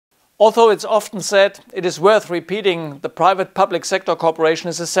Although it's often said, it is worth repeating, the private-public sector cooperation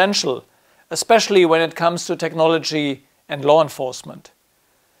is essential, especially when it comes to technology and law enforcement.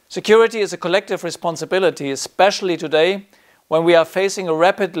 Security is a collective responsibility, especially today when we are facing a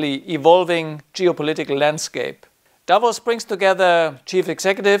rapidly evolving geopolitical landscape. Davos brings together chief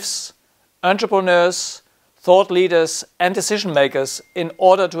executives, entrepreneurs, thought leaders and decision makers in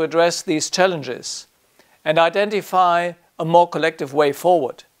order to address these challenges and identify a more collective way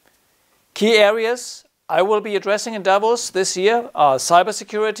forward. Key areas I will be addressing in Davos this year are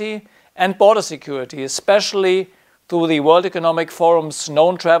cybersecurity and border security, especially through the World Economic Forum's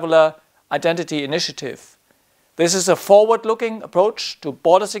Known Traveler Identity Initiative. This is a forward-looking approach to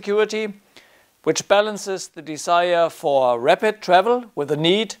border security, which balances the desire for rapid travel with the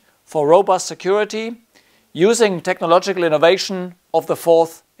need for robust security, using technological innovation of the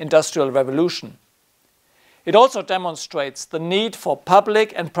fourth industrial revolution. It also demonstrates the need for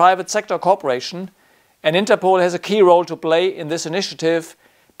public and private sector cooperation, and Interpol has a key role to play in this initiative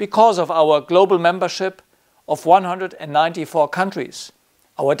because of our global membership of 194 countries,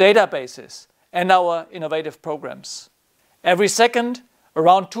 our databases, and our innovative programs. Every second,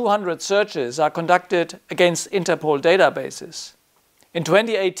 around 200 searches are conducted against Interpol databases. In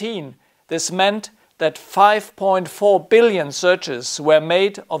 2018, this meant that 5.4 billion searches were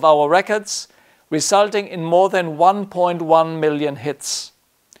made of our records, resulting in more than 1.1 million hits.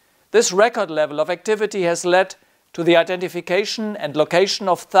 This record level of activity has led to the identification and location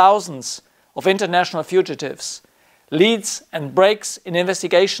of thousands of international fugitives, leads and breaks in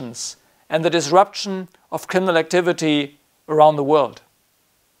investigations, and the disruption of criminal activity around the world.